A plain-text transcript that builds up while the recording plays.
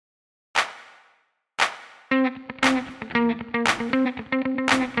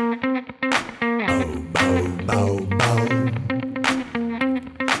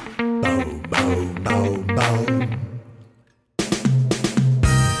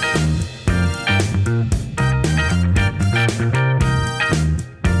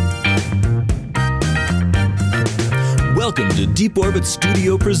Welcome to Deep Orbit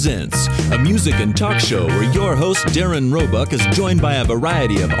Studio Presents, a music and talk show where your host Darren Roebuck is joined by a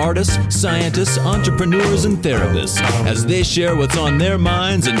variety of artists, scientists, entrepreneurs, and therapists as they share what's on their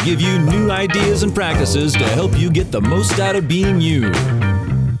minds and give you new ideas and practices to help you get the most out of being you.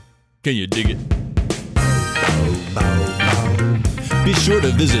 Can you dig it? Be sure to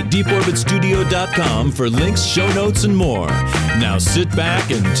visit deeporbitstudio.com for links, show notes, and more. Now sit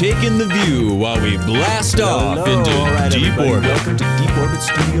back and take in the view while we blast off into Deep Orbit. Welcome to Deep Orbit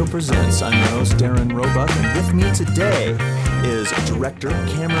Studio Presents. I'm your host, Darren Roebuck, and with me today is director,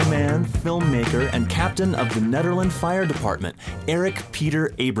 cameraman, filmmaker, and captain of the Netherlands Fire Department, Erik Peter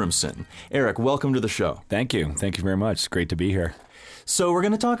Abramson. Erik, welcome to the show. Thank you. Thank you very much. It's great to be here. So we're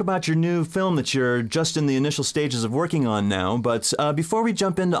going to talk about your new film that you're just in the initial stages of working on now. But before we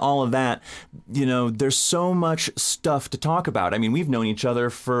jump into all of that, you know, there's so much stuff to talk about. I mean, we've known each other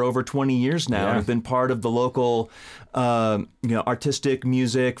for over 20 years now. Yeah. We've been part of the local, artistic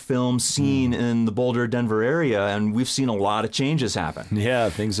music film scene in the Boulder, Denver area, and we've seen a lot of changes happen. Yeah,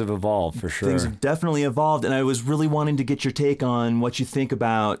 things have evolved for sure. Things have definitely evolved, and I was really wanting to get your take on what you think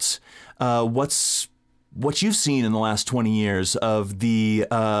about what you've seen in the last 20 years of the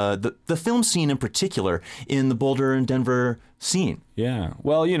film scene in particular in the Boulder and Denver scene. Yeah.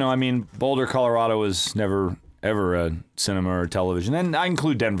 Well, Boulder, Colorado was never ever a cinema or television. And I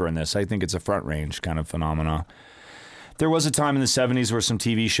include Denver in this. I think it's a Front Range kind of phenomena. There was a time in the 70s where some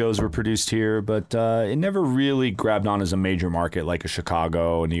TV shows were produced here, but it never really grabbed on as a major market like a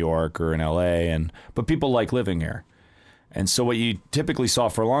Chicago, New York, or in LA. But people like living here. And so what you typically saw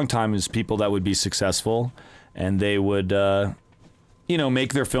for a long time is people that would be successful and they would,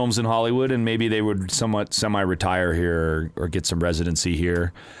 make their films in Hollywood, and maybe they would somewhat semi-retire here or get some residency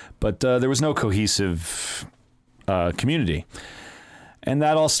here. But there was no cohesive community. And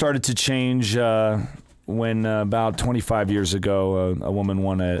that all started to change when about 25 years ago, a woman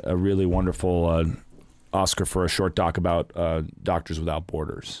won a really wonderful Oscar for a short doc about Doctors Without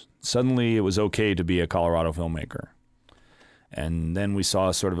Borders. Suddenly it was okay to be a Colorado filmmaker. And then we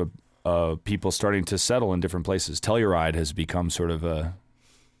saw sort of people starting to settle in different places. Telluride has become sort of a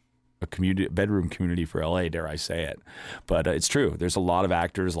community, bedroom community for LA, dare I say it. But it's true. There's a lot of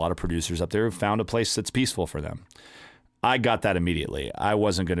actors, a lot of producers up there who found a place that's peaceful for them. I got that immediately. I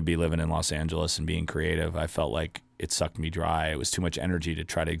wasn't going to be living in Los Angeles and being creative. I felt like it sucked me dry. It was too much energy to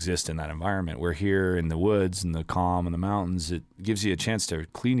try to exist in that environment. We're here in the woods and the calm and the mountains. It gives you a chance to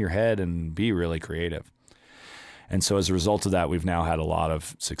clean your head and be really creative. And so as a result of that, we've now had a lot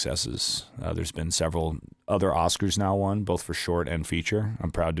of successes. There's been several other Oscars now won, both for short and feature.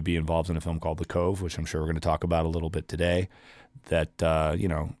 I'm proud to be involved in a film called The Cove, which I'm sure we're going to talk about a little bit today, that,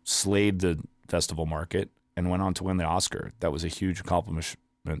 slayed the festival market and went on to win the Oscar. That was a huge accomplishment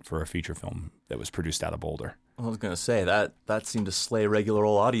for a feature film that was produced out of Boulder. I was going to say, that seemed to slay regular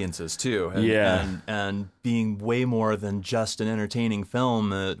old audiences, too. And being way more than just an entertaining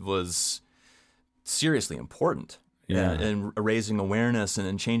film, it was seriously important in raising awareness and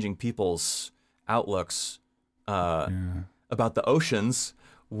in changing people's outlooks about the oceans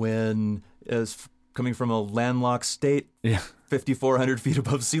when it's coming from a landlocked state 5,400 feet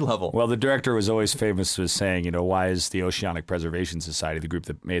above sea level. Well, the director was always famous for saying, why is the Oceanic Preservation Society, the group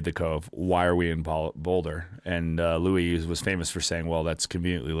that made The Cove, why are we in Boulder? And Louis was famous for saying, well, that's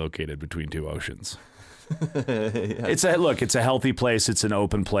conveniently located between two oceans. It's a healthy place. It's an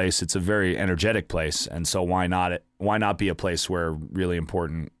open place. It's a very energetic place. And so why not be a place where really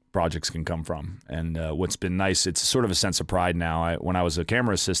important projects can come from? And what's been nice, it's sort of a sense of pride now. When I was a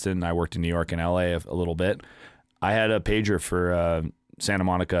camera assistant and I worked in New York and LA a little bit, I had a pager for Santa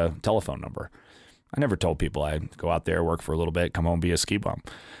Monica telephone number. I never told people I'd go out there, work for a little bit, come home, be a ski bum.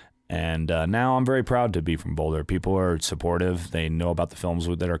 And now I'm very proud to be from Boulder. People are supportive. They know about the films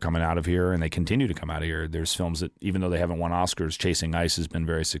that are coming out of here, and they continue to come out of here. There's films that, even though they haven't won Oscars, Chasing Ice has been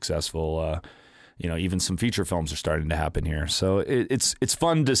very successful. Even some feature films are starting to happen here. So it's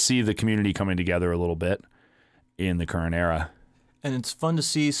fun to see the community coming together a little bit in the current era. And it's fun to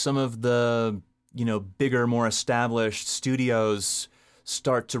see some of the, bigger, more established studios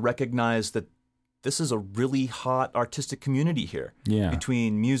start to recognize that this is a really hot artistic community here. Yeah.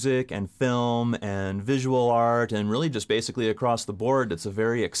 Between music and film and visual art and really just basically across the board. It's a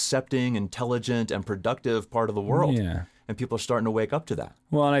very accepting, intelligent, and productive part of the world. Yeah. and people are starting to wake up to that.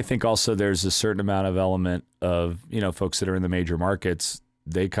 Well, and I think also there's a certain amount of element of, folks that are in the major markets,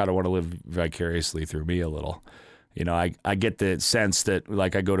 they kind of want to live vicariously through me a little. I get the sense that,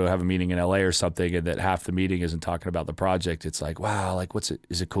 like, I go to have a meeting in LA or something, and that half the meeting isn't talking about the project. It's like, wow, like,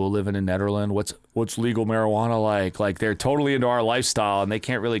 is it cool living in Nederland? What's legal marijuana like? Like, they're totally into our lifestyle, and they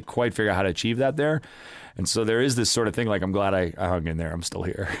can't really quite figure out how to achieve that there. And so there is this sort of thing, like, I'm glad I hung in there. I'm still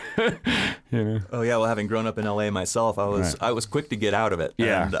here. Oh yeah, well, having grown up in LA myself, I was quick to get out of it.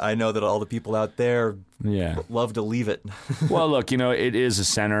 Yeah. And I know that all the people out there love to leave it. Well, look, it is a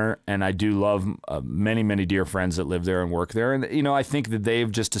center, and I do love many, many dear friends that live there and work there. And, I think that they've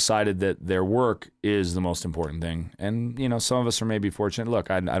just decided that their work is the most important thing. And, some of us are maybe fortunate.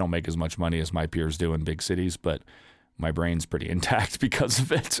 Look, I don't make as much money as my peers do in big cities, but my brain's pretty intact because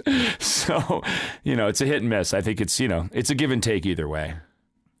of it. So, it's a hit and miss. I think it's a give and take either way.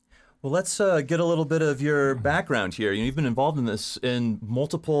 Well, let's get a little bit of your background here. You've been involved in this in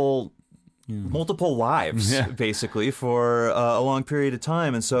multiple lives, basically, for a long period of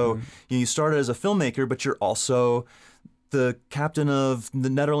time. And so you started as a filmmaker, but you're also the captain of the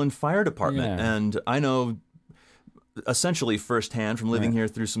Nederland Fire Department. Yeah. And I know essentially firsthand from living here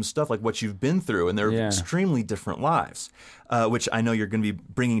through some stuff, like what you've been through, and they're extremely different lives, which I know you're going to be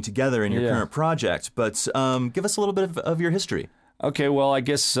bringing together in your current project. But give us a little bit of your history. Okay, well, I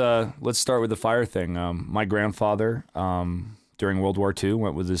guess let's start with the fire thing. My grandfather, during World War II,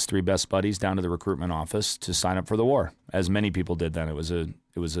 went with his 3 best buddies down to the recruitment office to sign up for the war, as many people did then. It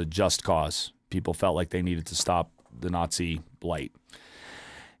was a just cause. People felt like they needed to stop the Nazi blight.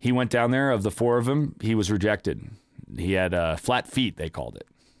 He went down there. Of the 4 of them, he was rejected. He had flat feet, they called it.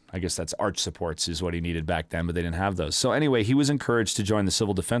 I guess that's arch supports is what he needed back then, but they didn't have those. So anyway, he was encouraged to join the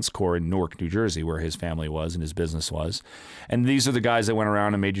Civil Defense Corps in Newark, New Jersey, where his family was and his business was. And these are the guys that went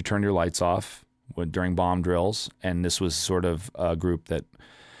around and made you turn your lights off during bomb drills. And this was sort of a group that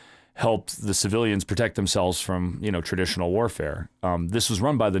helped the civilians protect themselves from, traditional warfare. This was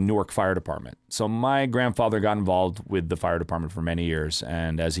run by the Newark Fire Department. So my grandfather got involved with the fire department for many years.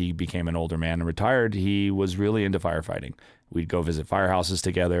 And as he became an older man and retired, he was really into firefighting. We'd go visit firehouses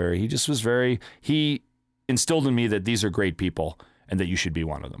together. He just was he instilled in me that these are great people and that you should be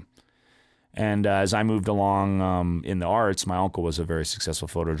one of them. And as I moved along in the arts, my uncle was a very successful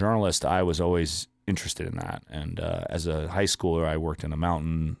photojournalist. I was always interested in that. And as a high schooler, I worked in a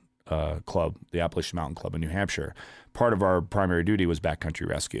mountain club, the Appalachian Mountain Club in New Hampshire. Part of our primary duty was backcountry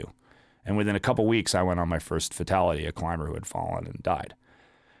rescue. And within a couple weeks, I went on my first fatality, a climber who had fallen and died.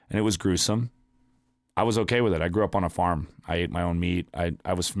 And it was gruesome. I was okay with it. I grew up on a farm. I ate my own meat.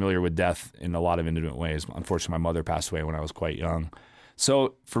 I was familiar with death in a lot of intimate ways. Unfortunately, my mother passed away when I was quite young.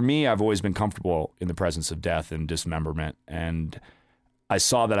 So for me, I've always been comfortable in the presence of death and dismemberment. And I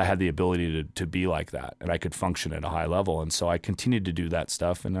saw that I had the ability to be like that, and I could function at a high level. And so I continued to do that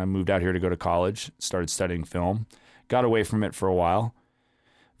stuff. And I moved out here to go to college, started studying film, got away from it for a while,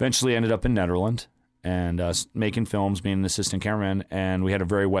 eventually ended up in Nederland and making films, being an assistant cameraman. And we had a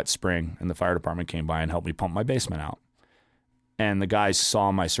very wet spring, and the fire department came by and helped me pump my basement out. And the guys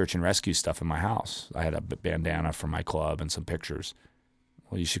saw my search and rescue stuff in my house. I had a bandana from my club and some pictures.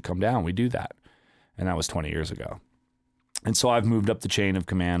 Well, you should come down. We do that. And that was 20 years ago. And so I've moved up the chain of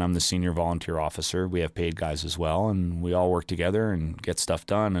command. I'm the senior volunteer officer. We have paid guys as well, and we all work together and get stuff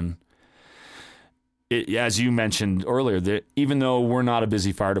done. And as you mentioned earlier, that even though we're not a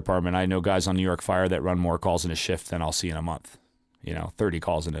busy fire department, I know guys on New York Fire that run more calls in a shift than I'll see in a month. 30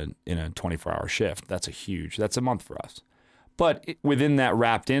 calls in a 24-hour shift. That's a month for us. But within that,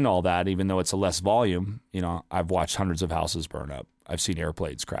 wrapped in all that, even though it's a less volume, I've watched hundreds of houses burn up. I've seen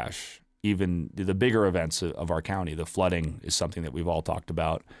airplanes crash. Even the bigger events of our county, the flooding is something that we've all talked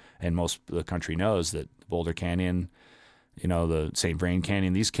about, and most of the country knows that Boulder Canyon, the St. Vrain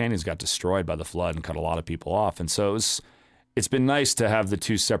Canyon, these canyons got destroyed by the flood and cut a lot of people off. And so it's been nice to have the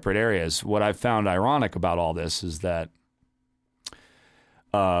two separate areas. What I've found ironic about all this is that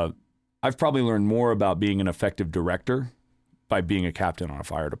I've probably learned more about being an effective director by being a captain on a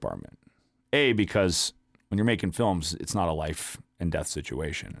fire department. Because when you're making films, it's not a life and death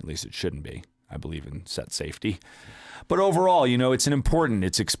situation. At least it shouldn't be. I believe in set safety. But overall,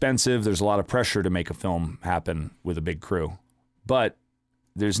 it's expensive. There's a lot of pressure to make a film happen with a big crew. But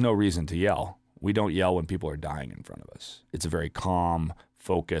there's no reason to yell. We don't yell when people are dying in front of us. It's a very calm,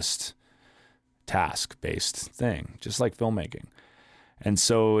 focused, task-based thing, just like filmmaking. And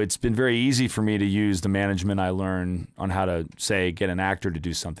so it's been very easy for me to use the management I learned on how to, say, get an actor to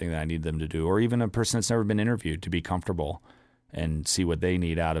do something that I need them to do, or even a person that's never been interviewed to be comfortable and see what they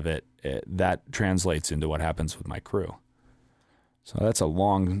need out of it. That translates into what happens with my crew. So that's a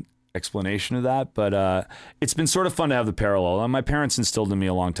long explanation of that, but it's been sort of fun to have the parallel. My parents instilled in me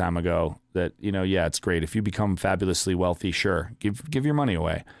a long time ago that, yeah, it's great. If you become fabulously wealthy, sure, give your money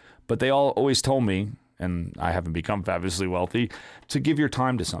away. But they always told me, and I haven't become fabulously wealthy, to give your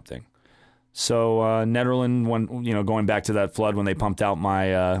time to something. So Nederland, going back to that flood when they pumped out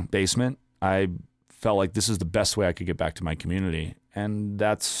my basement, I felt like this is the best way I could get back to my community. And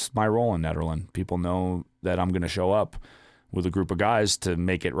that's my role in Nederland. People know that I'm going to show up with a group of guys to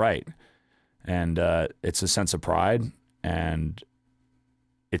make it right. And it's a sense of pride, and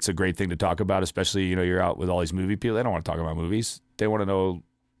it's a great thing to talk about, especially, you're out with all these movie people. They don't want to talk about movies. They want to know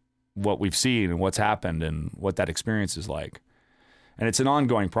what we've seen and what's happened and what that experience is like. And it's an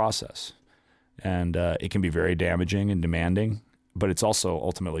ongoing process. And it can be very damaging and demanding, but it's also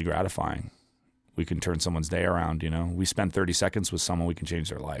ultimately gratifying. We can turn someone's day around, We spend 30 seconds with someone, we can change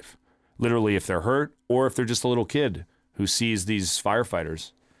their life. Literally, if they're hurt or if they're just a little kid who sees these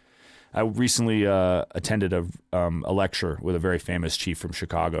firefighters. I recently attended a lecture with a very famous chief from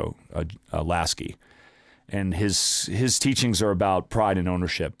Chicago, Lasky. And his teachings are about pride and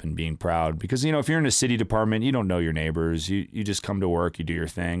ownership and being proud. Because, if you're in a city department, you don't know your neighbors. You just come to work, you do your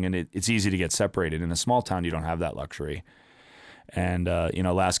thing, and it's easy to get separated. In a small town, you don't have that luxury. And,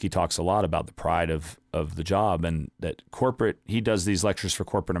 Lasky talks a lot about the pride of the job, and that he does these lectures for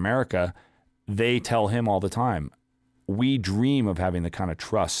corporate America. They tell him all the time, we dream of having the kind of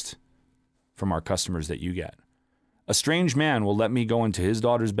trust from our customers that you get. A strange man will let me go into his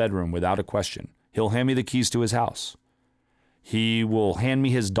daughter's bedroom without a question. He'll hand me the keys to his house. He will hand me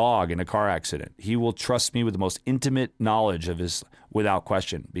his dog in a car accident. He will trust me with the most intimate knowledge of his, without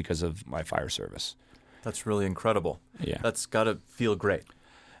question, because of my fire service. That's really incredible. Yeah. That's got to feel great.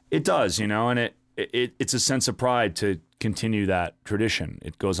 It does, and it's a sense of pride to continue that tradition.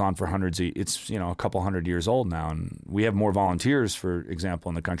 It goes on for it's a couple hundred years old now, and we have more volunteers, for example,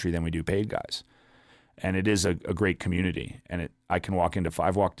 in the country than we do paid guys. And it is a great community. And I've walked into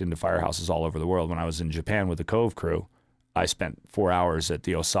firehouses all over the world. When I was in Japan with the Cove crew, I spent 4 hours at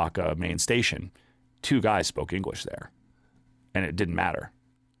the Osaka main station. 2 guys spoke English there. And it didn't matter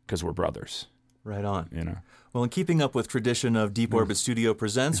because we're brothers. Right on. Well, in keeping up with tradition of Deep Orbit Studio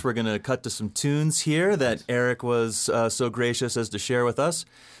Presents, we're going to cut to some tunes here that Eric was so gracious as to share with us.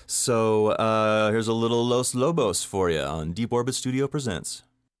 So here's a little Los Lobos for you on Deep Orbit Studio Presents.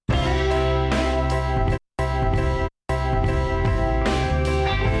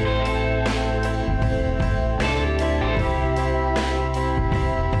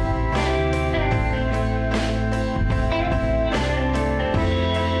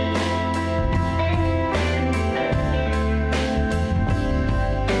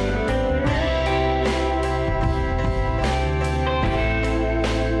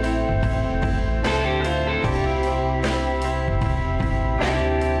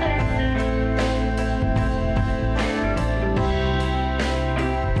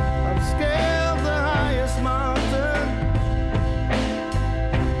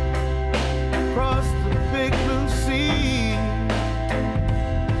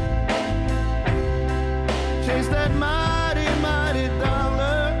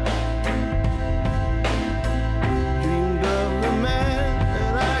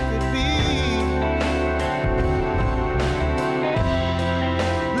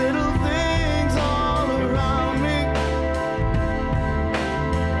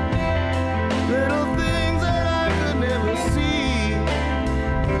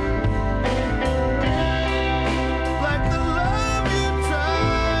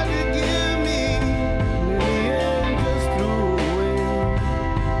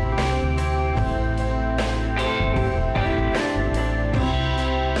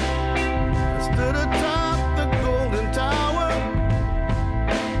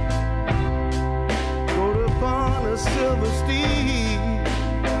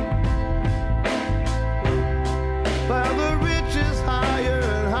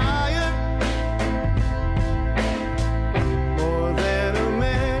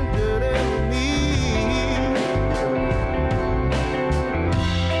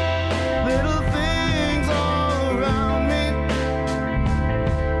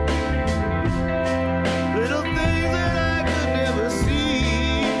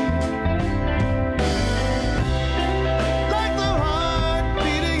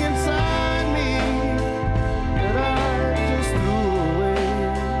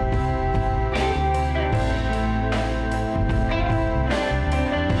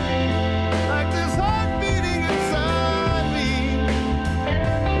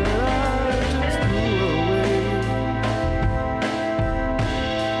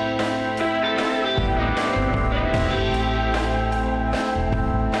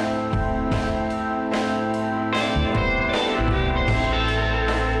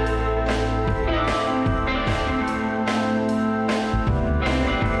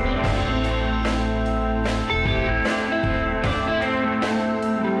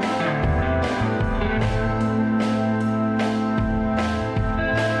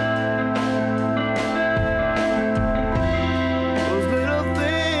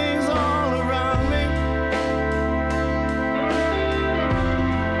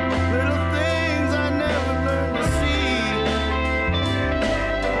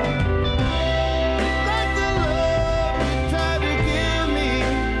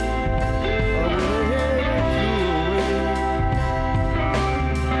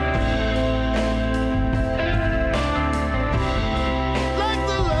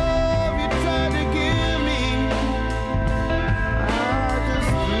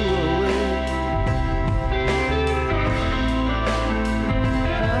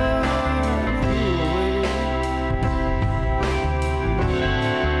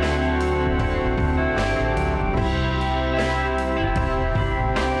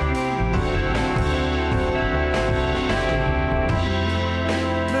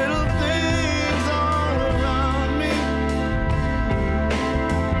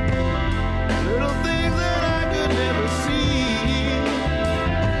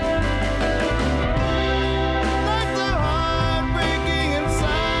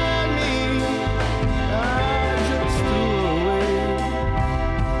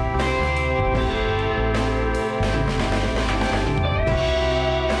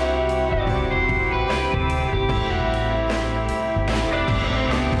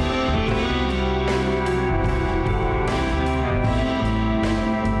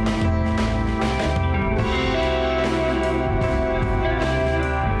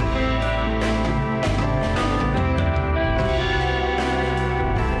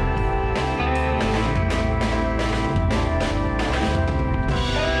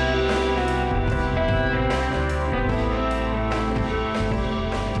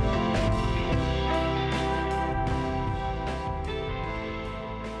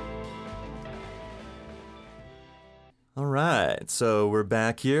 so we're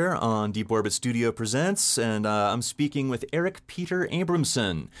back here on Deep Orbit Studio Presents, and I'm speaking with Eric Peter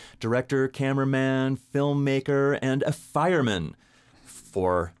Abramson, director, cameraman, filmmaker, and a fireman,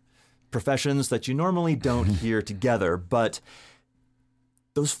 for professions that you normally don't hear together, but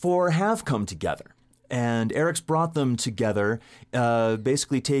those four have come together. And Eric's brought them together,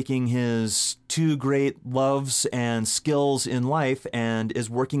 basically taking his two great loves and skills in life and is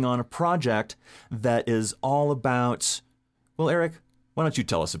working on a project that is all about... Well, Eric, why don't you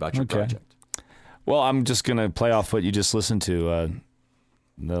tell us about your project? Well, I'm just going to play off what you just listened to.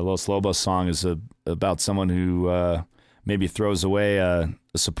 The Los Lobos song is about someone who maybe throws away a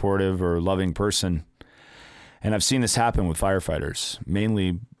supportive or loving person. And I've seen this happen with firefighters,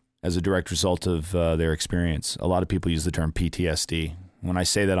 mainly as a direct result of their experience. A lot of people use the term PTSD. When I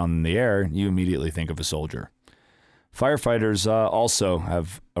say that on the air, you immediately think of a soldier. Firefighters also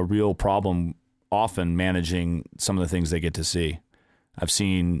have a real problem often managing some of the things they get to see. I've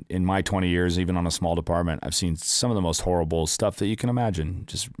seen in my 20 years, even on a small department, I've seen some of the most horrible stuff that you can imagine.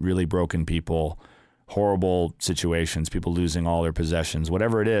 Just really broken people, horrible situations, people losing all their possessions,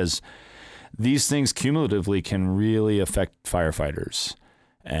 whatever it is. These things cumulatively can really affect firefighters.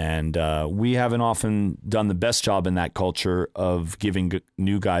 And we haven't often done the best job in that culture of giving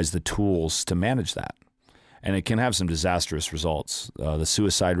new guys the tools to manage that. And it can have some disastrous results. The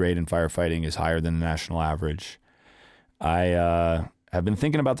suicide rate in firefighting is higher than the national average. I have been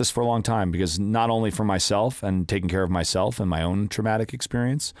thinking about this for a long time because not only for myself and taking care of myself and my own traumatic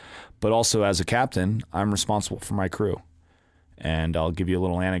experience, but also as a captain, I'm responsible for my crew. And I'll give you a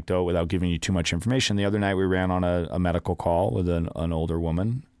little anecdote without giving you too much information. The other night we ran on a medical call with an older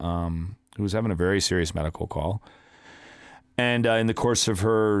woman who was having a very serious medical call. And in the course of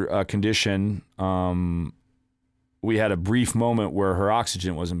her condition, we had a brief moment where her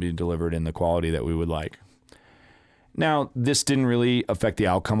oxygen wasn't being delivered in the quality that we would like. Now, this didn't really affect the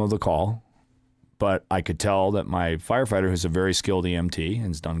outcome of the call, but I could tell that my firefighter, who's a very skilled EMT and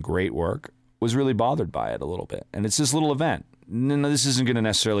has done great work, was really bothered by it a little bit. And it's this little event. No, this isn't going to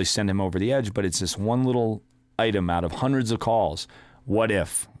necessarily send him over the edge, but it's this one little item out of hundreds of calls. What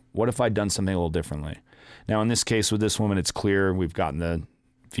if? What if I'd done something a little differently? Now, in this case with this woman, it's clear we've gotten the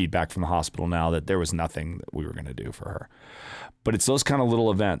feedback from the hospital now that there was nothing that we were going to do for her. But it's those kind of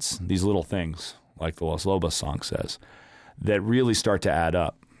little events, these little things, like the Los Lobos song says, that really start to add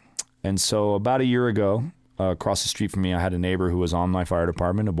up. And so about a year ago, across the street from me, I had a neighbor who was on my fire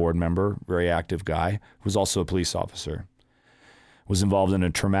department, a board member, very active guy, who was also a police officer. Was involved in a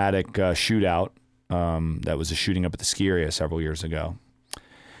traumatic shootout that was a shooting up at the ski area several years ago.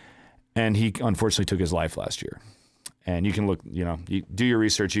 And he unfortunately took his life last year. And you can look, you do your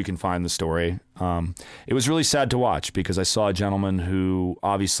research, you can find the story. It was really sad to watch because I saw a gentleman who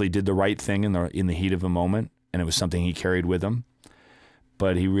obviously did the right thing in the heat of a moment, and it was something he carried with him.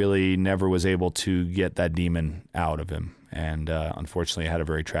 But he really never was able to get that demon out of him. And unfortunately, it had a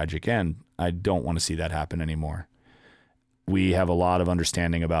very tragic end. I don't want to see that happen anymore. We have a lot of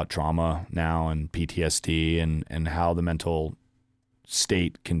understanding about trauma now and PTSD and how the mental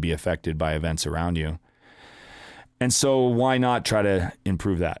state can be affected by events around you. And so why not try to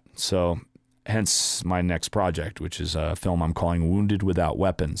improve that? So hence my next project, which is a film I'm calling Wounded Without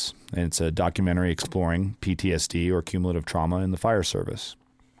Weapons. And it's a documentary exploring PTSD or cumulative trauma in the fire service.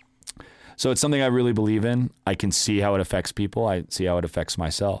 So it's something I really believe in. I can see how it affects people. I see how it affects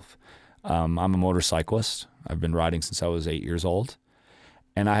myself. I'm a motorcyclist. I've been riding since I was 8 years old.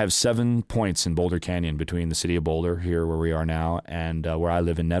 And I have 7 points in Boulder Canyon between the city of Boulder, here where we are now, and where I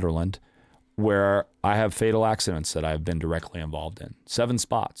live in Nederland, where I have fatal accidents that I've been directly involved in. 7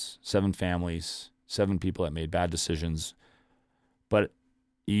 spots, 7 families, 7 people that made bad decisions. But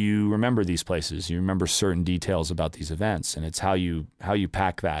you remember these places. You remember certain details about these events, and it's how you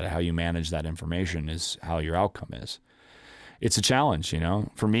pack that, how you manage that information is how your outcome is. It's a challenge,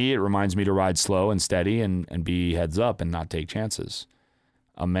 For me, it reminds me to ride slow and steady and be heads up and not take chances.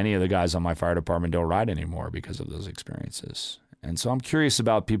 Many of the guys on my fire department don't ride anymore because of those experiences. And so I'm curious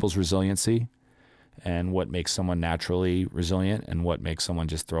about people's resiliency and what makes someone naturally resilient and what makes someone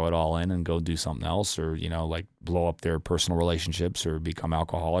just throw it all in and go do something else or, like blow up their personal relationships or become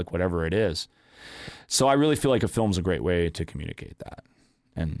alcoholic, whatever it is. So I really feel like a film's a great way to communicate that.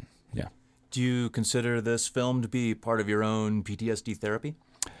 And yeah. Do you consider this film to be part of your own PTSD therapy?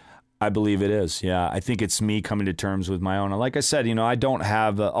 I believe it is, yeah. I think it's me coming to terms with my own. And like I said, I don't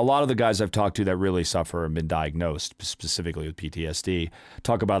have a lot of the guys I've talked to that really suffer and been diagnosed specifically with PTSD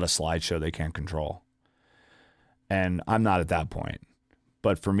talk about a slideshow they can't control. And I'm not at that point.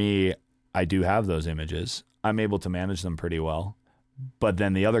 But for me, I do have those images. I'm able to manage them pretty well. But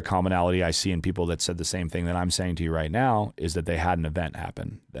then the other commonality I see in people that said the same thing that I'm saying to you right now is that they had an event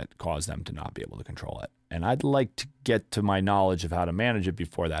happen that caused them to not be able to control it. And I'd like to get to my knowledge of how to manage it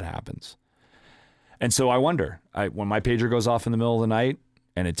before that happens. And so I wonder, when my pager goes off in the middle of the night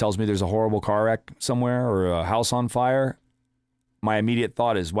and it tells me there's a horrible car wreck somewhere or a house on fire, my immediate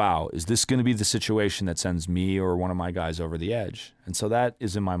thought is, wow, is this going to be the situation that sends me or one of my guys over the edge? And so that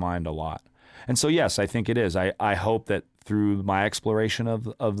is in my mind a lot. And so, yes, I think it is. I hope that through my exploration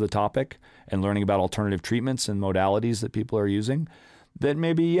of the topic and learning about alternative treatments and modalities that people are using, that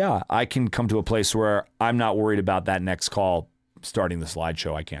maybe, yeah, I can come to a place where I'm not worried about that next call starting the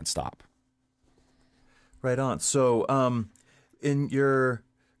slideshow I can't stop. Right on. So in your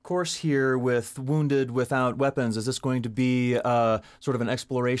course here with Wounded Without Weapons, is this going to be sort of an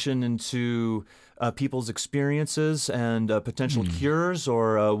exploration into people's experiences and potential cures,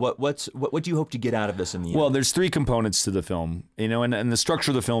 or what do you hope to get out of this in the end? Well, there's three components to the film, and the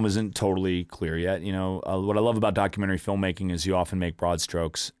structure of the film isn't totally clear yet. What I love about documentary filmmaking is you often make broad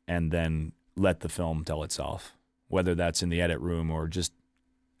strokes and then let the film tell itself, whether that's in the edit room or just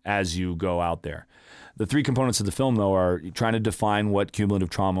as you go out there. The three components of the film, though, are trying to define what cumulative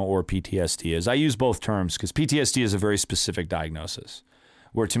trauma or PTSD is. I use both terms because PTSD is a very specific diagnosis,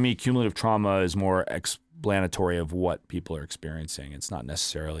 where to me, cumulative trauma is more explanatory of what people are experiencing. It's not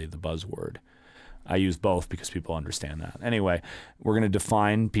necessarily the buzzword. I use both because people understand that. Anyway, we're going to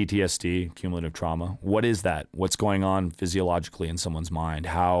define PTSD, cumulative trauma. What is that? What's going on physiologically in someone's mind?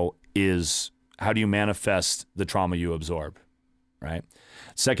 How do you manifest the trauma you absorb, right?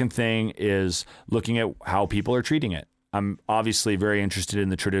 Second thing is looking at how people are treating it. I'm obviously very interested in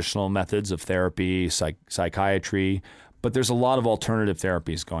the traditional methods of therapy, psychiatry, but there's a lot of alternative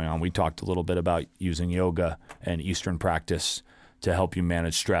therapies going on. We talked a little bit about using yoga and Eastern practice to help you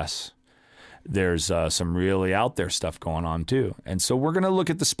manage stress. There's some really out there stuff going on too. And so we're going to look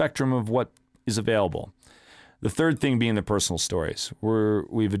at the spectrum of what is available. The third thing being the personal stories.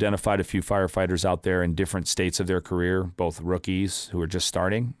 We've identified a few firefighters out there in different states of their career, both rookies who are just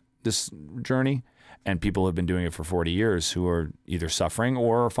starting this journey and people who have been doing it for 40 years who are either suffering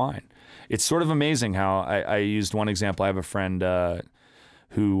or are fine. It's sort of amazing how I used one example. I have a friend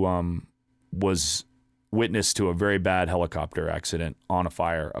who was witness to a very bad helicopter accident on a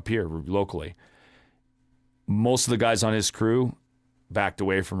fire up here locally. Most of the guys on his crew backed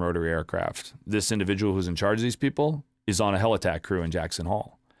away from rotary aircraft. This individual who's in charge of these people is on a Helitac crew in Jackson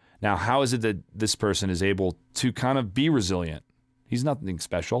Hole. Now, how is it that this person is able to kind of be resilient? He's nothing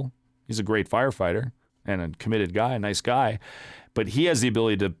special. He's a great firefighter and a committed guy, a nice guy, but he has the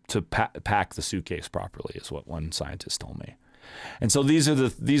ability to pack the suitcase properly, is what one scientist told me. And so these are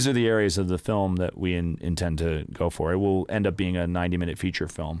the areas of the film that we intend to go for. It will end up being a 90-minute feature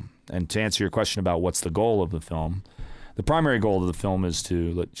film. And to answer your question about what's the goal of the film, the primary goal of the film is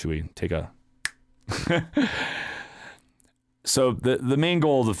should we take a... So the main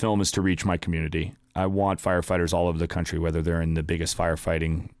goal of the film is to reach my community. I want firefighters all over the country, whether they're in the biggest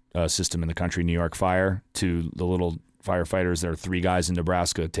firefighting system in the country, New York Fire, to the little firefighters. There are 3 guys in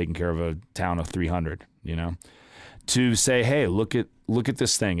Nebraska taking care of a town of 300, to say, hey, look at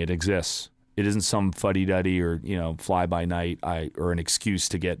this thing. It exists. It isn't some fuddy-duddy or, fly-by-night or an excuse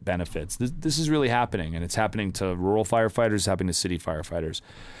to get benefits. This is really happening, and it's happening to rural firefighters, it's happening to city firefighters.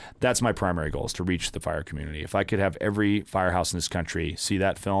 That's my primary goal, is to reach the fire community. If I could have every firehouse in this country see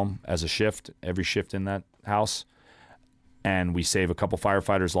that film as a shift, every shift in that house, and we save a couple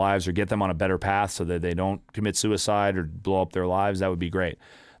firefighters' lives or get them on a better path so that they don't commit suicide or blow up their lives, that would be great.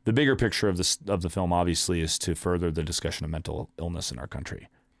 The bigger picture of the film, obviously, is to further the discussion of mental illness in our country.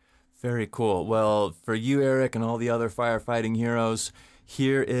 Very cool. Well, for you, Eric, and all the other firefighting heroes,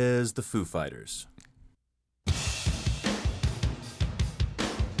 here is the Foo Fighters.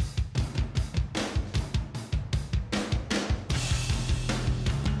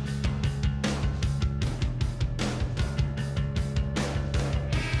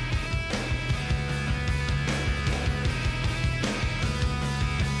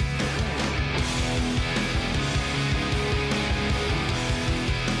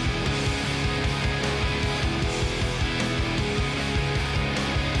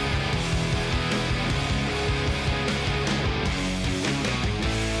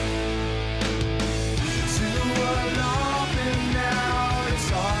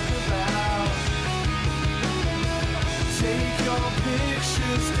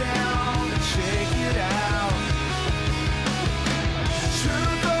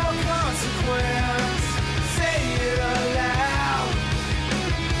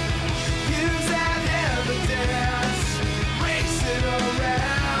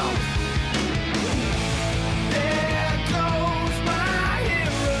 There goes my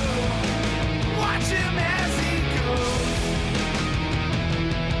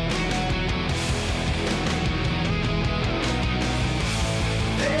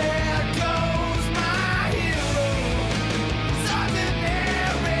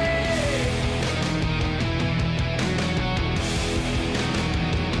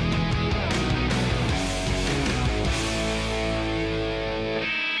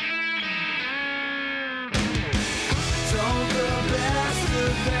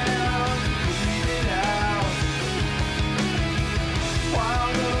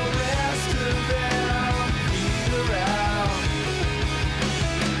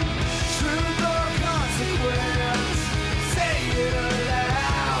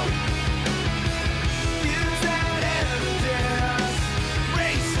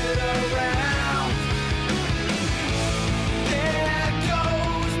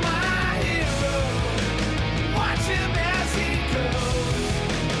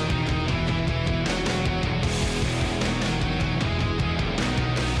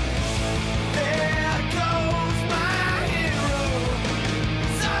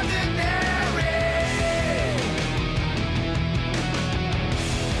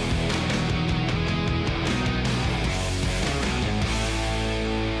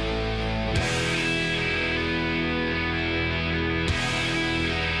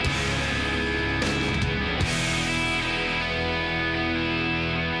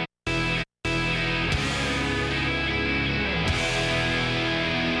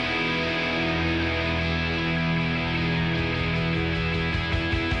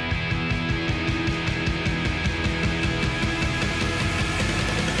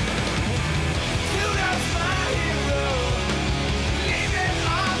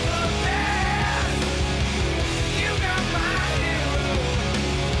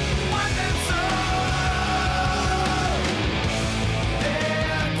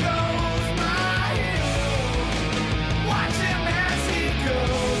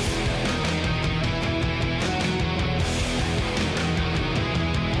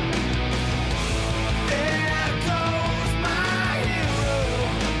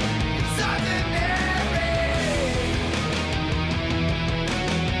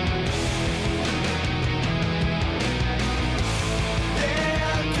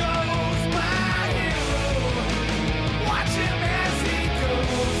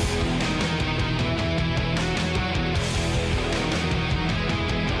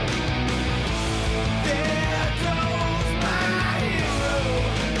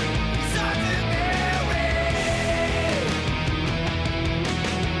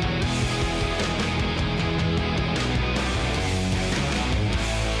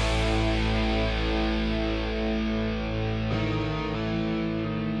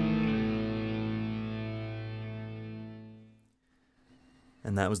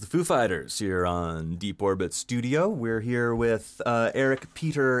And that was the Foo Fighters here on Deep Orbit Studio. We're here with Eric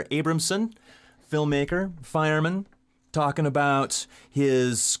Peter Abramson, filmmaker, fireman, talking about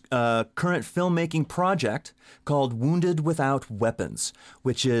his current filmmaking project called Wounded Without Weapons,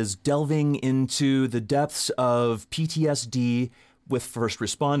 which is delving into the depths of PTSD with first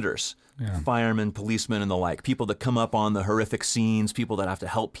responders. Yeah. Firemen, policemen, and the like. People that come up on the horrific scenes, people that have to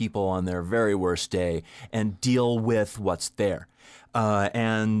help people on their very worst day and deal with what's there.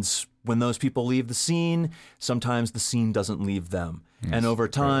 And when those people leave the scene, sometimes the scene doesn't leave them. Yes. And over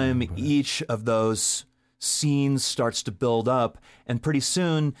time, each of those scenes starts to build up, and pretty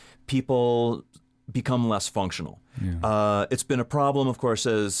soon people become less functional. Yeah. It's been a problem, of course,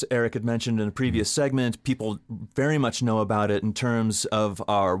 as Eric had mentioned in a previous segment. People very much know about it in terms of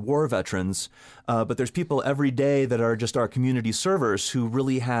our war veterans, but there's people every day that are just our community servers who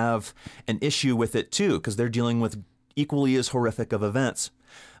really have an issue with it too, because they're dealing with equally as horrific of events.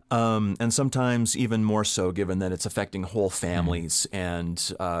 And sometimes even more so, given that it's affecting whole families and,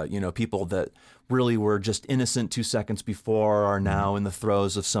 people that really were just innocent 2 seconds before are now in the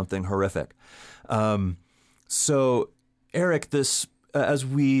throes of something horrific. So, Eric, as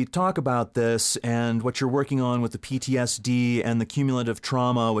we talk about this and what you're working on with the PTSD and the cumulative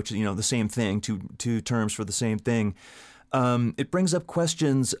trauma, which is, the same thing, two terms for the same thing, it brings up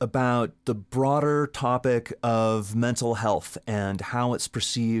questions about the broader topic of mental health and how it's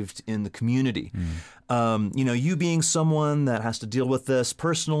perceived in the community. You being someone that has to deal with this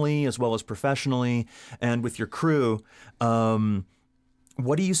personally as well as professionally and with your crew,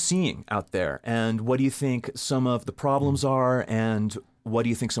 what are you seeing out there? And what do you think some of the problems are? And what do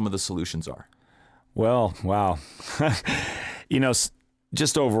you think some of the solutions are? Well, wow.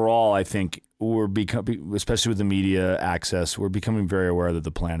 Just overall, I think we're becoming, especially with the media access, we're becoming very aware that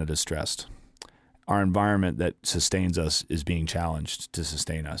the planet is stressed. Our environment that sustains us is being challenged to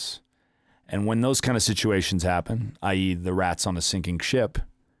sustain us. And when those kind of situations happen, i.e. the rats on a sinking ship,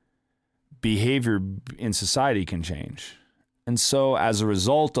 behavior in society can change. And so as a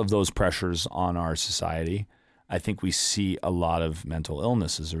result of those pressures on our society, I think we see a lot of mental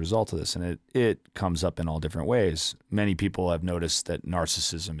illness as a result of this, and it comes up in all different ways. Many people have noticed that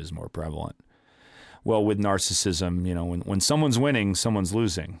narcissism is more prevalent. Well, with narcissism, when someone's winning, someone's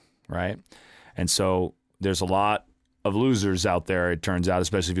losing, right? And so there's a lot of losers out there, it turns out,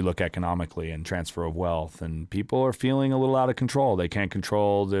 especially if you look economically and transfer of wealth, and people are feeling a little out of control. They can't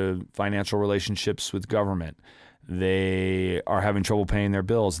control the financial relationships with government. They are having trouble paying their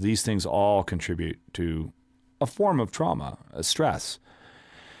bills. These things all contribute to a form of trauma, a stress.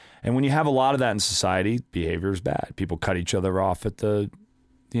 And when you have a lot of that in society, behavior is bad. People cut each other off at the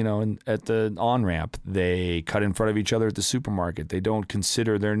on-ramp. They cut in front of each other at the supermarket. They don't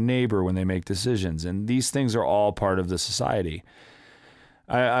consider their neighbor when they make decisions. And these things are all part of the society.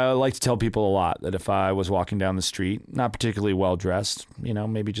 I like to tell people a lot that if I was walking down the street, not particularly well-dressed,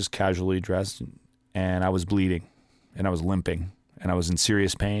 maybe just casually dressed, and I was bleeding and I was limping and I was in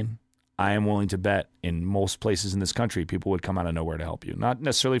serious pain, I am willing to bet in most places in this country, people would come out of nowhere to help you. Not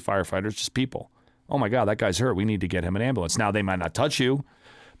necessarily firefighters, just people. Oh my God, that guy's hurt. We need to get him an ambulance. Now, they might not touch you,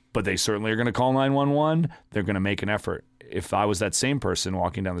 but they certainly are going to call 911. They're going to make an effort. If I was that same person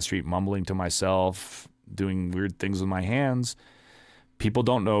walking down the street, mumbling to myself, doing weird things with my hands, people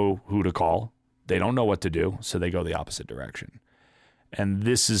don't know who to call. They don't know what to do, so they go the opposite direction. And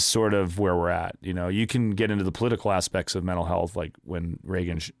this is sort of where we're at. You can get into the political aspects of mental health, like when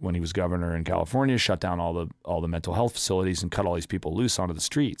Reagan, when he was governor in California, shut down all the mental health facilities and cut all these people loose onto the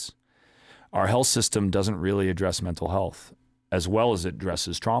streets. Our health system doesn't really address mental health as well as it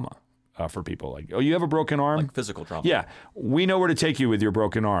addresses trauma for people. Like, oh, you have a broken arm? Like physical trauma. Yeah. We know where to take you with your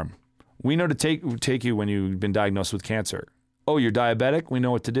broken arm. We know to take you when you've been diagnosed with cancer. Oh, you're diabetic? We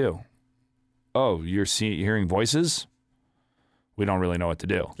know what to do. Oh, you're hearing voices? We don't really know what to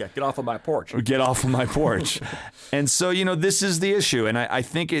do. Yeah, get off of my porch. Get off of my porch. And so, this is the issue. And I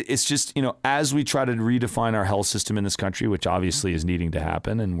think it's just, as we try to redefine our health system in this country, which obviously is needing to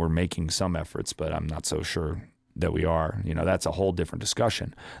happen, and we're making some efforts, but I'm not so sure that we are. That's a whole different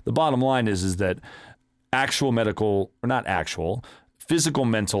discussion. The bottom line is that physical,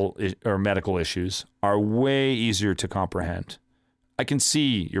 mental, or medical issues are way easier to comprehend. I can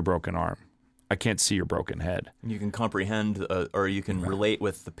see your broken arm. I can't see your broken head. You can comprehend or you can relate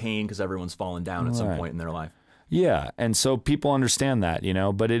with the pain because everyone's fallen down at some point in their life. Yeah, and so people understand that,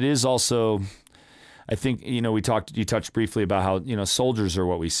 but it is also, I think, you touched briefly about how, soldiers are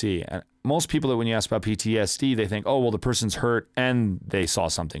what we see. And most people that when you ask about PTSD, they think, oh, well, the person's hurt and they saw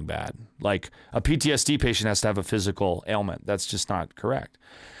something bad. Like a PTSD patient has to have a physical ailment. That's just not correct.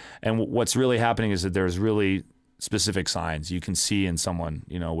 And what's really happening is that there's really specific signs. You can see in someone,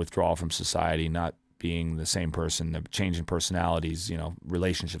 withdrawal from society, not being the same person, the change in personalities,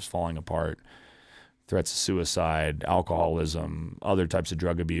 relationships falling apart, threats of suicide, alcoholism, other types of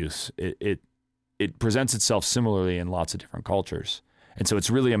drug abuse. It presents itself similarly in lots of different cultures. And so it's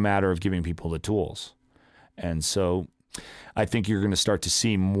really a matter of giving people the tools. And so I think you're going to start to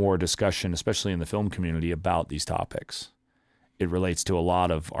see more discussion, especially in the film community, about these topics. It relates to a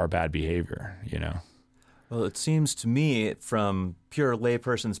lot of our bad behavior, Well, it seems to me, from pure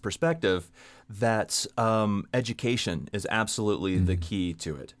layperson's perspective, that education is absolutely the key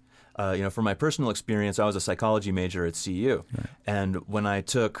to it. From my personal experience, I was a psychology major at CU, right. And when I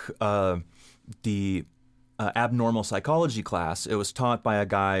took the abnormal psychology class, it was taught by a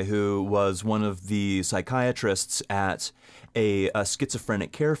guy who was one of the psychiatrists at a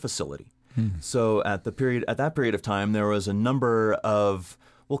schizophrenic care facility. So at that period of time, there was a number of,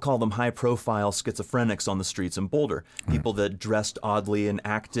 we'll call them high-profile schizophrenics on the streets in Boulder. People that dressed oddly and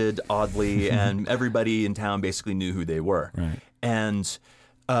acted oddly, and everybody in town basically knew who they were. Right. And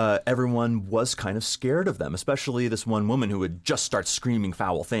everyone was kind of scared of them, especially this one woman who would just start screaming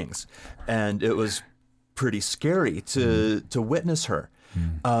foul things. And it was pretty scary to witness her.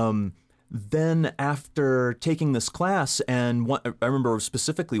 Then after taking this class, and I remember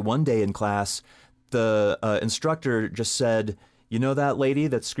specifically one day in class, the instructor just said, "You know that lady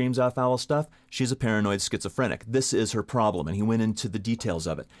that screams out foul stuff? She's a paranoid schizophrenic. This is her problem." And he went into the details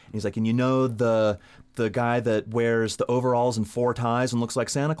of it. And he's like, "And you know the guy that wears the overalls and 4 ties and looks like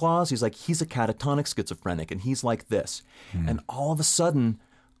Santa Claus? He's like, he's a catatonic schizophrenic, and he's like this." And all of a sudden,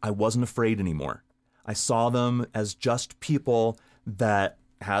 I wasn't afraid anymore. I saw them as just people that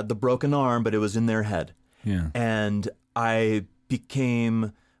had the broken arm, but it was in their head. Yeah. And I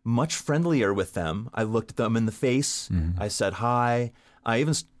became much friendlier with them. I looked at them in the face. I said hi. I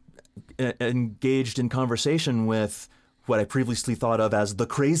even engaged in conversation with what I previously thought of as the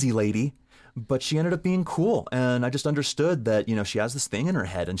crazy lady, but she ended up being cool. And I just understood that, she has this thing in her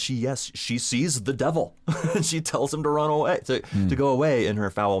head, and she sees the devil. And she tells him to run away, to go away in her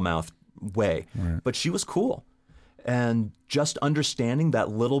foul-mouthed way. Right. But she was cool. And just understanding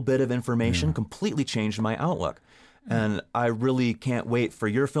that little bit of information completely changed my outlook. And I really can't wait for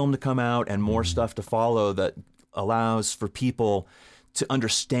your film to come out and more stuff to follow that allows for people to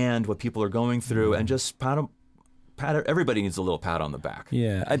understand what people are going through and just pat everybody needs a little pat on the back.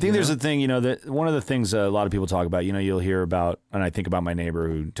 Yeah. I think there's a thing, that one of the things a lot of people talk about, you'll hear about, and I think about my neighbor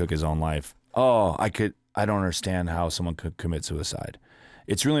who took his own life. Oh, I don't understand how someone could commit suicide.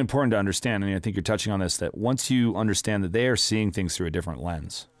 It's really important to understand, and I think you're touching on this, that once you understand that they are seeing things through a different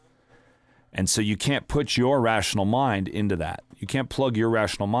lens. And so you can't put your rational mind into that. You can't plug your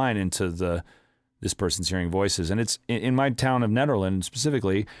rational mind into this person's hearing voices. And it's in my town of Nederland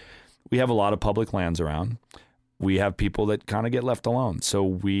specifically, we have a lot of public lands around. We have people that kind of get left alone. So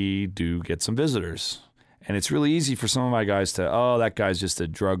we do get some visitors. And it's really easy for some of my guys to, that guy's just a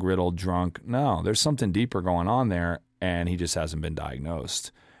drug-riddled drunk. No, there's something deeper going on there, and he just hasn't been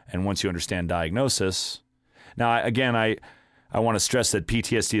diagnosed. And once you understand diagnosis, now, again, I want to stress that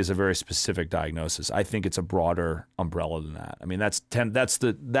PTSD is a very specific diagnosis. I think it's a broader umbrella than that. I mean,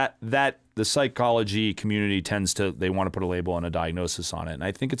 the psychology community tends to, they want to put a label and a diagnosis on it. And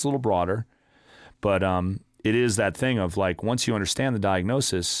I think it's a little broader, but it is that thing of like, once you understand the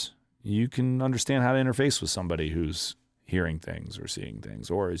diagnosis, you can understand how to interface with somebody who's hearing things or seeing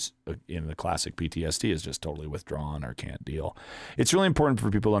things, or is in the classic PTSD is just totally withdrawn or can't deal. It's really important for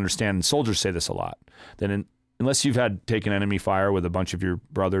people to understand, and soldiers say this a lot, that unless you've had taken enemy fire with a bunch of your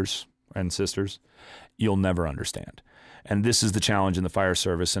brothers and sisters, you'll never understand. And this is the challenge in the fire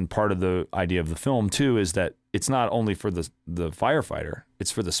service. And part of the idea of the film too is that it's not only for the firefighter,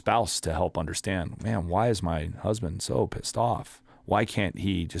 it's for the spouse to help understand, man, why is my husband so pissed off? Why can't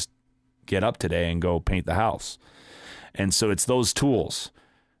he just get up today and go paint the house? And so it's those tools,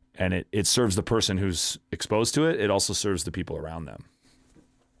 and it serves the person who's exposed to it. It also serves the people around them.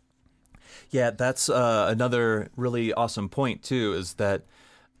 Yeah, that's another really awesome point, too, is that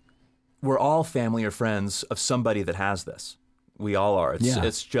we're all family or friends of somebody that has this. We all are.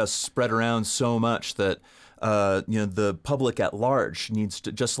 It's just spread around so much that the public at large needs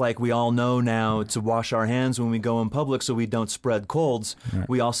to, just like we all know now to wash our hands when we go in public so we don't spread colds,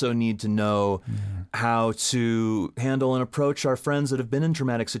 we also need to know how to handle and approach our friends that have been in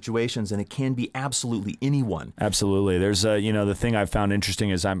traumatic situations, and it can be absolutely anyone. Absolutely. There's the thing I've found interesting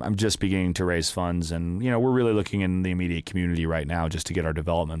is I'm just beginning to raise funds, and we're really looking in the immediate community right now just to get our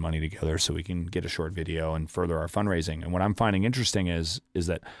development money together so we can get a short video and further our fundraising. And what I'm finding interesting is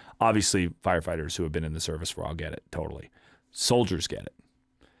that obviously firefighters who have been in the service for a while get it totally. Soldiers get it.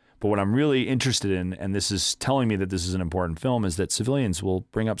 But what I'm really interested in, and this is telling me that this is an important film, is that civilians will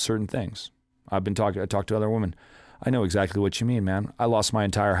bring up certain things. I talked to other women. I know exactly what you mean, man. I lost my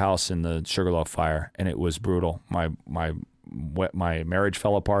entire house in the Sugarloaf fire, and it was brutal. My marriage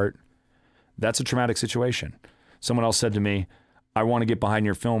fell apart. That's a traumatic situation. Someone else said to me, I want to get behind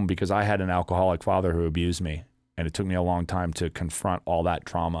your film because I had an alcoholic father who abused me, and it took me a long time to confront all that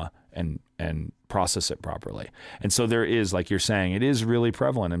trauma and process it properly. And so there is, like you're saying, it is really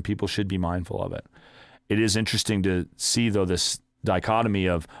prevalent, and people should be mindful of it. It is interesting to see, though, this dichotomy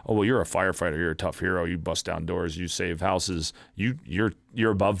of, oh, well, you're a firefighter, you're a tough hero, you bust down doors, you save houses,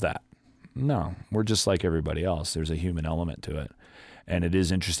 you're above that. No, we're just like everybody else. There's a human element to it. And it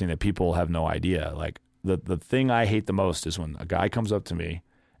is interesting that people have no idea. Like the thing I hate the most is when a guy comes up to me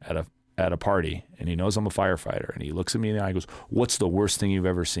at a party and he knows I'm a firefighter and he looks at me in the eye and goes, what's the worst thing you've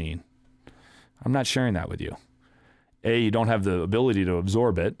ever seen? I'm not sharing that with you. A, you don't have the ability to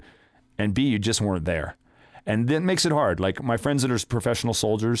absorb it, and B, you just weren't there. And that makes it hard. Like my friends that are professional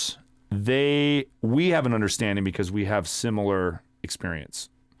soldiers, we have an understanding because we have similar experience.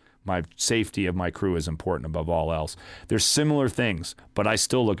 My safety of my crew is important above all else. There's similar things, but I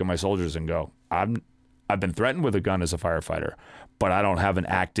still look at my soldiers and go, I've been threatened with a gun as a firefighter, but I don't have an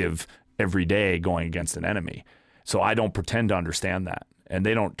active every day going against an enemy. So I don't pretend to understand that. And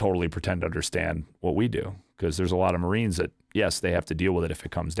they don't totally pretend to understand what we do, because there's a lot of Marines that, yes, they have to deal with it if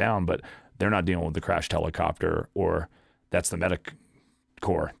it comes down, but they're not dealing with the crashed helicopter, or that's the medic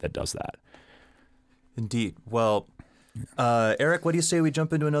corps that does that. Indeed. Well, Eric, what do you say we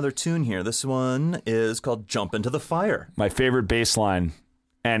jump into another tune here? This one is called Jump Into the Fire. My favorite bass line,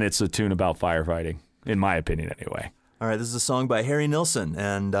 and it's a tune about firefighting, in my opinion anyway. All right, this is a song by Harry Nilsson,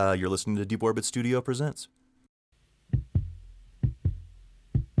 and you're listening to Deep Orbit Studio Presents.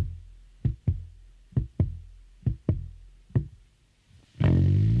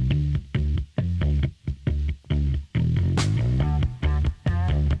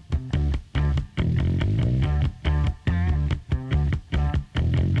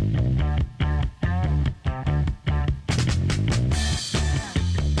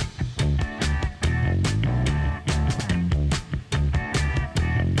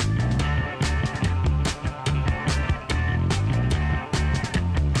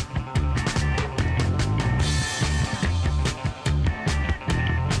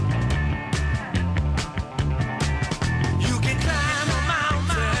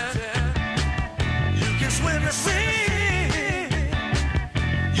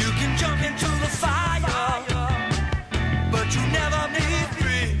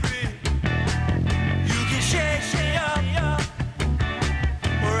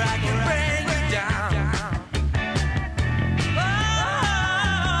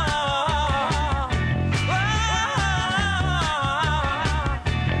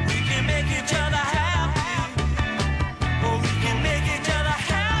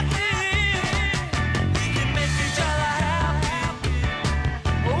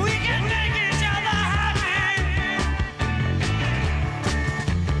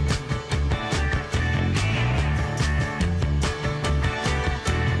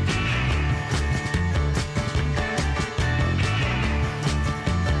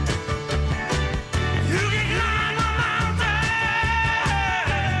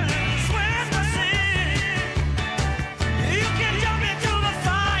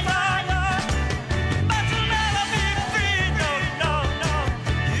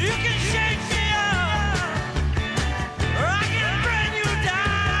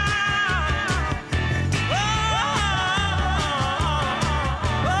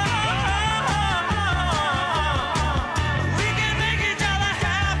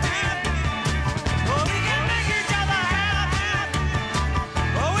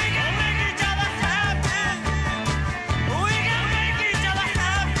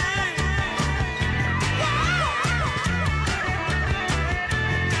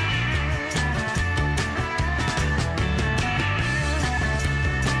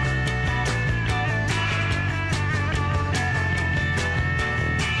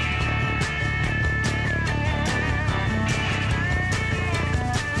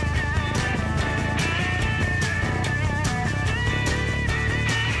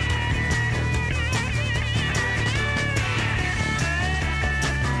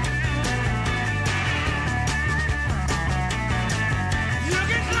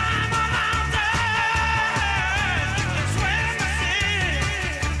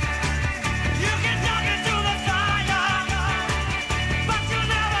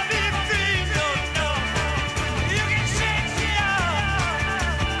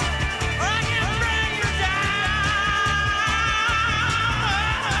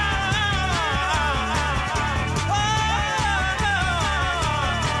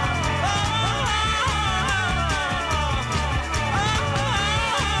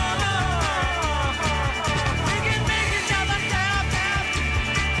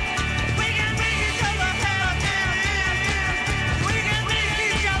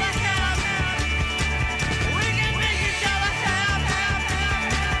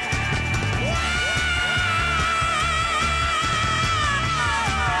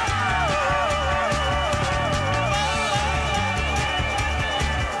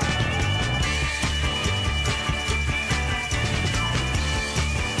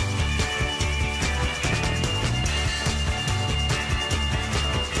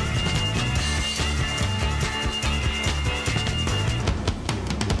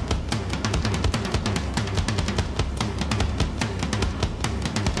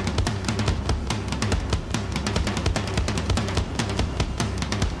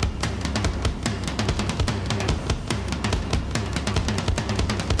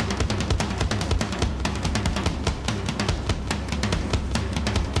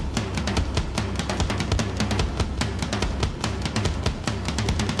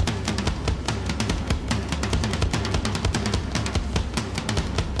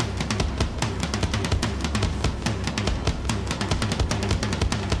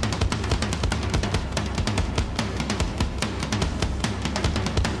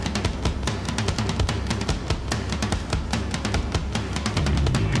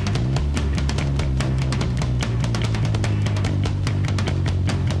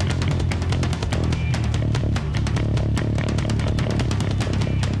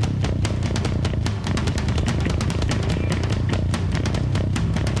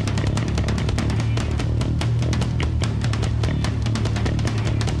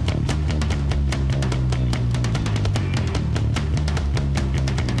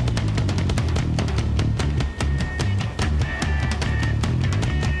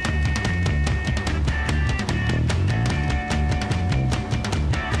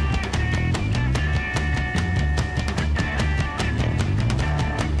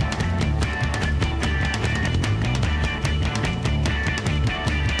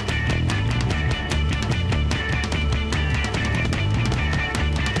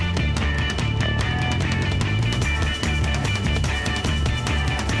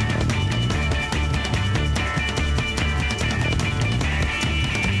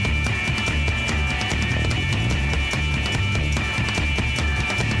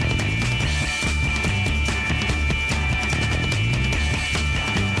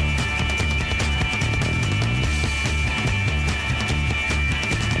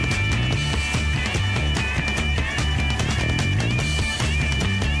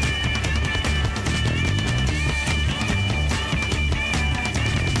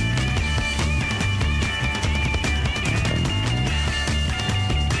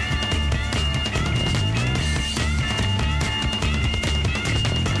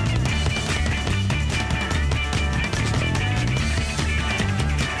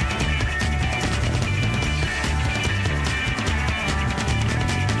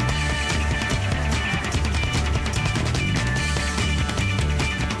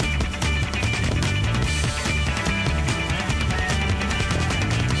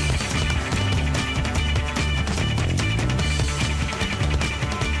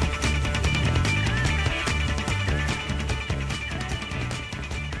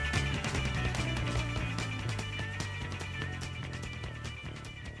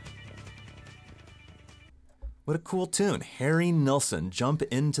 What a cool tune. Harry Nilsson, Jump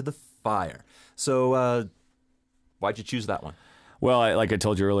Into the Fire. So why'd you choose that one? Well, like I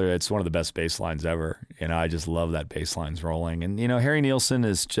told you earlier, it's one of the best bass lines ever. I just love that bass lines rolling. And, Harry Nilsson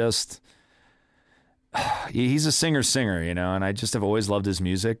is just, he's a singer, and I just have always loved his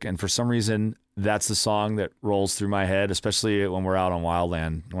music. And for some reason, that's the song that rolls through my head, especially when we're out on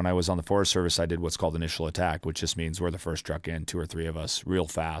wildland. When I was on the Forest Service, I did what's called initial attack, which just means we're the first truck in, 2 or 3 of us, real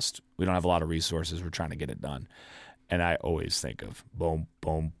fast. We don't have a lot of resources. We're trying to get it done. And I always think of boom,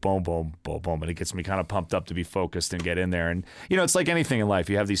 boom, boom, boom, boom, boom. And it gets me kind of pumped up to be focused and get in there. And, it's like anything in life.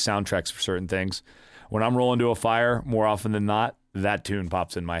 You have these soundtracks for certain things. When I'm rolling to a fire, more often than not, that tune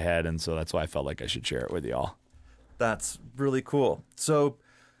pops in my head. And so that's why I felt like I should share it with y'all. That's really cool. So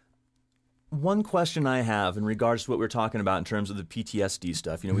one question I have in regards to what we're talking about in terms of the PTSD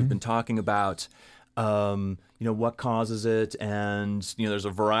stuff, we've been talking about what causes it, and there's a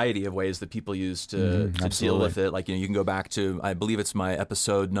variety of ways that people use to deal with it. Like you can go back to, I believe it's my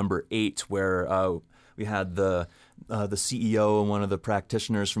episode number 8 where we had the CEO and one of the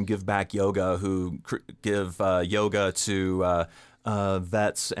practitioners from Give Back Yoga who give yoga to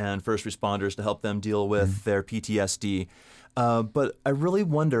vets and first responders to help them deal with their PTSD. But I really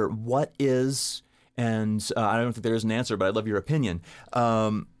wonder what is, and I don't think there is an answer, but I'd love your opinion.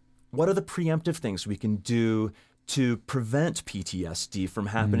 What are the preemptive things we can do to prevent PTSD from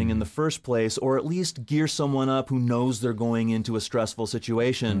happening in the first place, or at least gear someone up who knows they're going into a stressful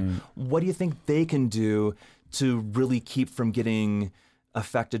situation? What do you think they can do to really keep from getting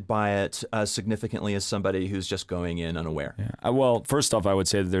affected by it as significantly as somebody who's just going in unaware? Yeah. Well, first off, I would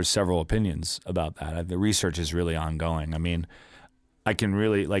say that there's several opinions about that. The research is really ongoing. I mean, I can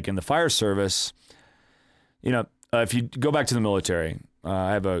really, like in the fire service, if you go back to the military,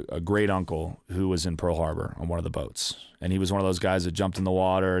 I have a great uncle who was in Pearl Harbor on one of the boats. And he was one of those guys that jumped in the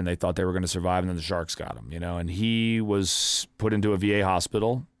water and they thought they were going to survive, and then the sharks got him, and he was put into a VA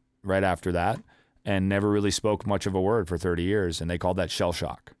hospital right after that and never really spoke much of a word for 30 years. And they called that shell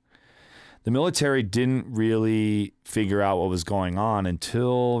shock. The military didn't really figure out what was going on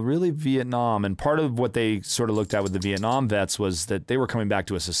until really Vietnam. And part of what they sort of looked at with the Vietnam vets was that they were coming back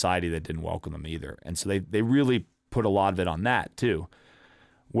to a society that didn't welcome them either. And so they really put a lot of it on that too.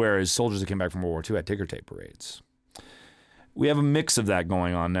 Whereas soldiers that came back from World War II had ticker tape parades. We have a mix of that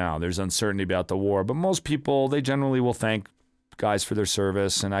going on now. There's uncertainty about the war, but most people, they generally will thank guys for their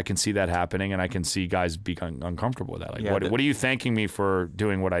service, and I can see that happening, and I can see guys becoming uncomfortable with that. Like, what are you thanking me for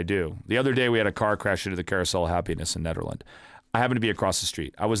doing what I do? The other day, we had a car crash into the Carousel of Happiness in Nederland. I happened to be across the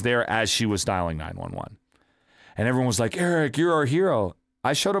street. I was there as she was dialing 911. And everyone was like, Eric, you're our hero.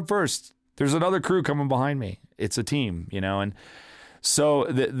 I showed up first. There's another crew coming behind me. It's a team, and so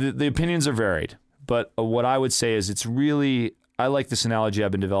the opinions are varied, but what I would say is I like this analogy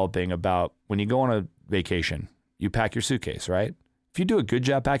I've been developing about when you go on a vacation, you pack your suitcase, right? If you do a good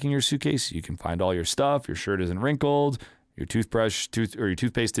job packing your suitcase, you can find all your stuff, your shirt isn't wrinkled, your toothbrush or your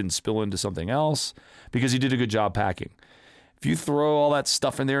toothpaste didn't spill into something else because you did a good job packing. If you throw all that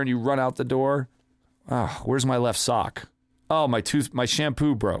stuff in there and you run out the door, where's my left sock? Oh, my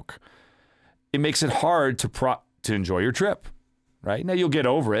shampoo broke. It makes it hard to enjoy your trip. Right? Now you'll get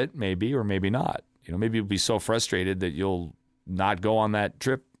over it, maybe, or maybe not. Maybe you'll be so frustrated that you'll not go on that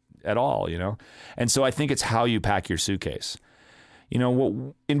trip at all, And so I think it's how you pack your suitcase. In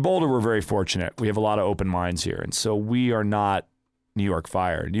Boulder, we're very fortunate. We have a lot of open minds here. And so we are not New York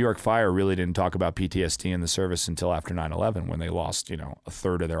Fire. New York Fire really didn't talk about PTSD in the service until after 9/11, when they lost, a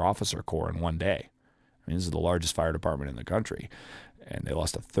third of their officer corps in one day. I mean, this is the largest fire department in the country. And they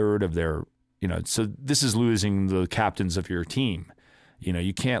lost a third of their so this is losing the captains of your team.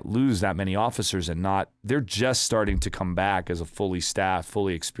 You can't lose that many officers and they're just starting to come back as a fully staffed,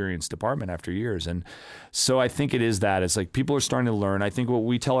 fully experienced department after years. And so I think it is that. It's like people are starting to learn. I think what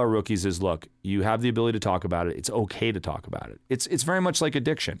we tell our rookies is, look, you have the ability to talk about it. It's okay to talk about it. It's very much like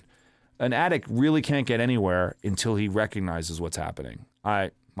addiction. An addict really can't get anywhere until he recognizes what's happening.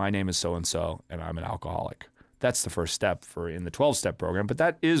 My name is so-and-so, and I'm an alcoholic. That's the first step in the 12-step program. But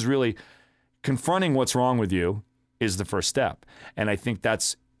that is really confronting what's wrong with you is the first step. And I think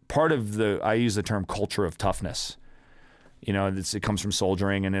that's part of I use the term culture of toughness. It comes from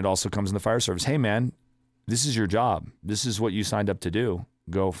soldiering, and it also comes in the fire service. Hey man, this is your job. This is what you signed up to do.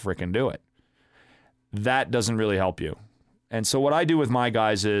 Go frickin' do it. That doesn't really help you. And so what I do with my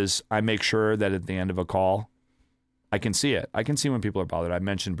guys is I make sure that at the end of a call, I can see it. I can see when people are bothered. I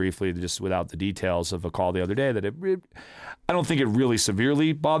mentioned briefly, just without the details of a call the other day, that I don't think it really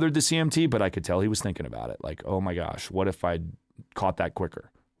severely bothered the CMT, but I could tell he was thinking about it. Like, oh my gosh, what if I caught that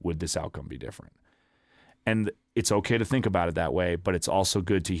quicker? Would this outcome be different? And it's okay to think about it that way, but it's also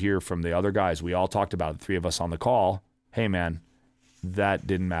good to hear from the other guys. We all talked about it, the three of us on the call. Hey, man, that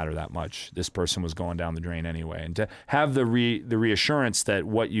didn't matter that much. This person was going down the drain anyway. And to have the reassurance that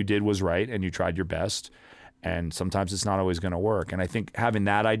what you did was right and you tried your best, and sometimes it's not always going to work. And I think having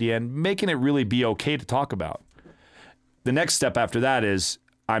that idea and making it really be okay to talk about. The next step after that is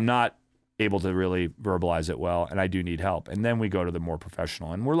I'm not able to really verbalize it well, and I do need help. And then we go to the more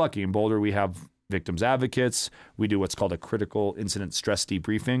professional. And we're lucky in Boulder, we have victims advocates. We do what's called a critical incident stress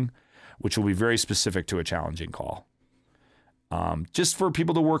debriefing, which will be very specific to a challenging call. Just for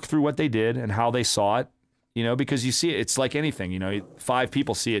people to work through what they did and how they saw it, because you see it, it's like anything, 5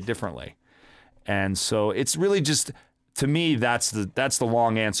 people see it differently. And so it's really just, to me, that's the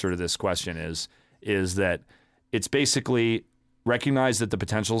long answer to this question is that it's basically recognize that the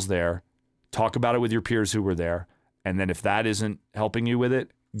potential's there, talk about it with your peers who were there, and then if that isn't helping you with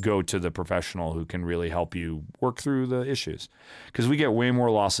it, go to the professional who can really help you work through the issues. Because we get way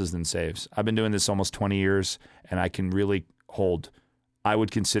more losses than saves. I've been doing this almost 20 years, and I can really I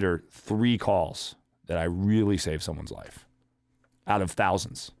would consider 3 calls that I really saved someone's life out of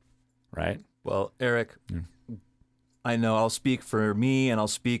thousands, right? Well, Eric, I know I'll speak for me and I'll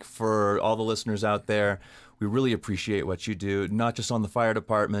speak for all the listeners out there. We really appreciate what you do, not just on the fire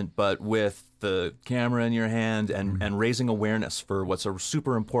department, but with the camera in your hand and raising awareness for what's a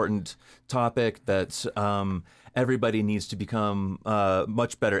super important topic that everybody needs to become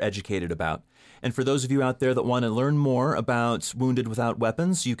much better educated about. And for those of you out there that want to learn more about Wounded Without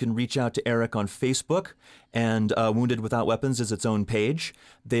Weapons, you can reach out to Eric on Facebook, and Wounded Without Weapons is its own page.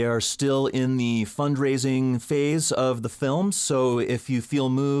 They are still in the fundraising phase of the film, so if you feel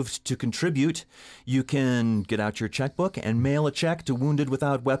moved to contribute, you can get out your checkbook and mail a check to Wounded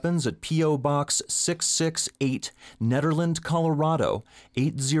Without Weapons at P.O. Box 668, Nederland, Colorado,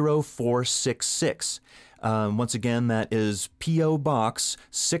 80466. Once again, that is P.O. Box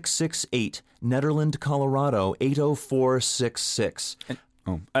 668, Nederland, Colorado, 80466.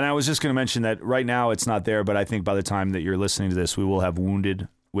 And I was just going to mention that right now it's not there, but I think by the time that you're listening to this, we will have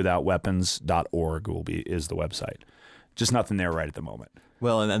woundedwithoutweapons.org is the website. Just nothing there right at the moment.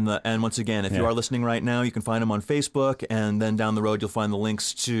 Well, and once again, if you are listening right now, you can find them on Facebook, and then down the road you'll find the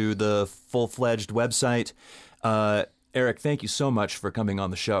links to the full-fledged website. Eric, thank you so much for coming on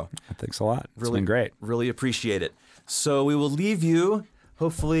the show. Thanks a lot. It's been great. Really appreciate it. So we will leave you.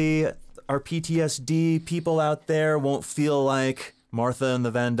 Hopefully our PTSD people out there won't feel like Martha and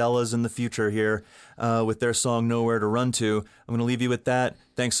the Vandellas in the future here with their song Nowhere to Run To. I'm going to leave you with that.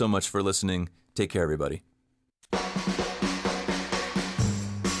 Thanks so much for listening. Take care, everybody.